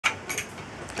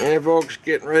Hey folks,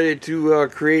 getting ready to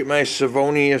create my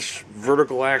Savonius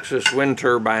vertical axis wind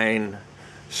turbine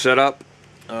setup.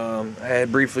 I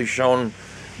had briefly shown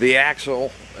the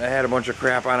axle. I had a bunch of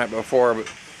crap on it before,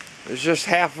 but it's just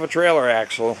half of a trailer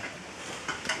axle.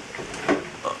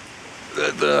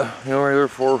 Right there,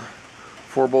 four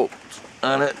bolts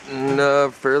on it,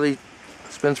 and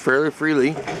spins fairly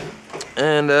freely,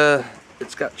 and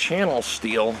it's got channel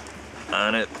steel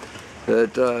on it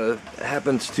that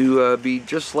happens to be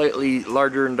just slightly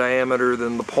larger in diameter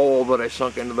than the pole that I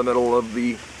sunk into the middle of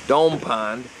the dome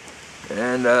pond.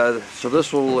 And so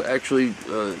this will actually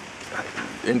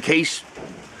encase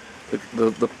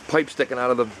the pipe sticking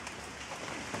out of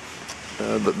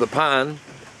the pond,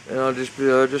 and I'll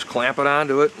just clamp it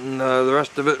onto it, and the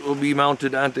rest of it will be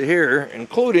mounted onto here,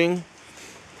 including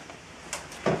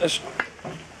this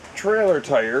trailer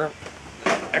tire,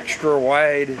 extra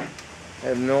wide. I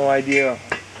have no idea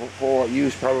for what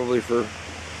use, probably for,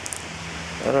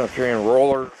 I don't know, carrying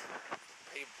roller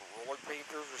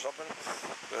pavers or something,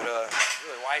 but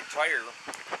really wide tire,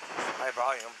 high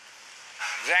volume,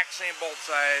 exact same bolt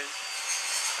size.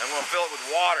 I'm going to fill it with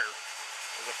water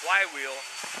with a flywheel,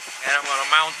 and I'm going to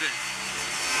mount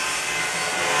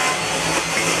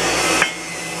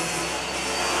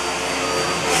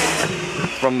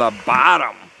it from the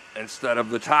bottom instead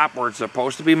of the top where it's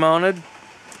supposed to be mounted.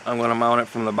 I'm going to mount it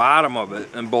from the bottom of it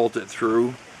and bolt it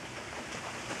through,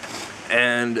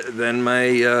 and then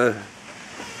my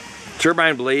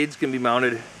turbine blades can be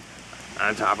mounted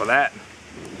on top of that.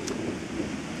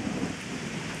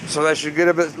 So that should get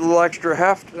a little extra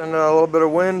heft and a little bit of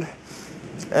wind.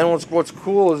 And what's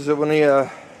cool is that when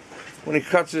he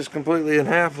cuts this completely in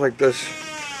half like this,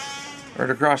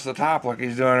 right across the top like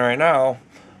he's doing right now,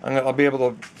 I'll be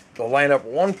able to line up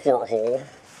one porthole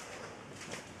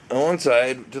on one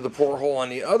side to the porthole on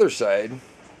the other side,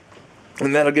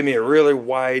 and that'll give me a really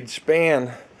wide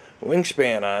wingspan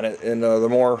on it, and the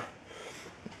more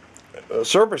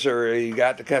surface area you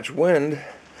got to catch wind,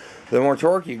 the more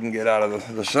torque you can get out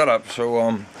of the setup.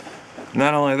 So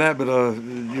not only that, but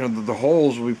the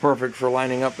holes will be perfect for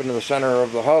lining up into the center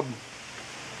of the hub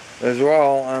as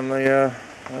well on the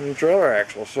trailer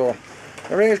axle. So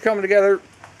everything is coming together.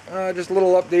 Just a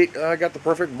little update. I got the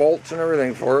perfect bolts and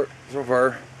everything for it so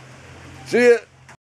far. See ya!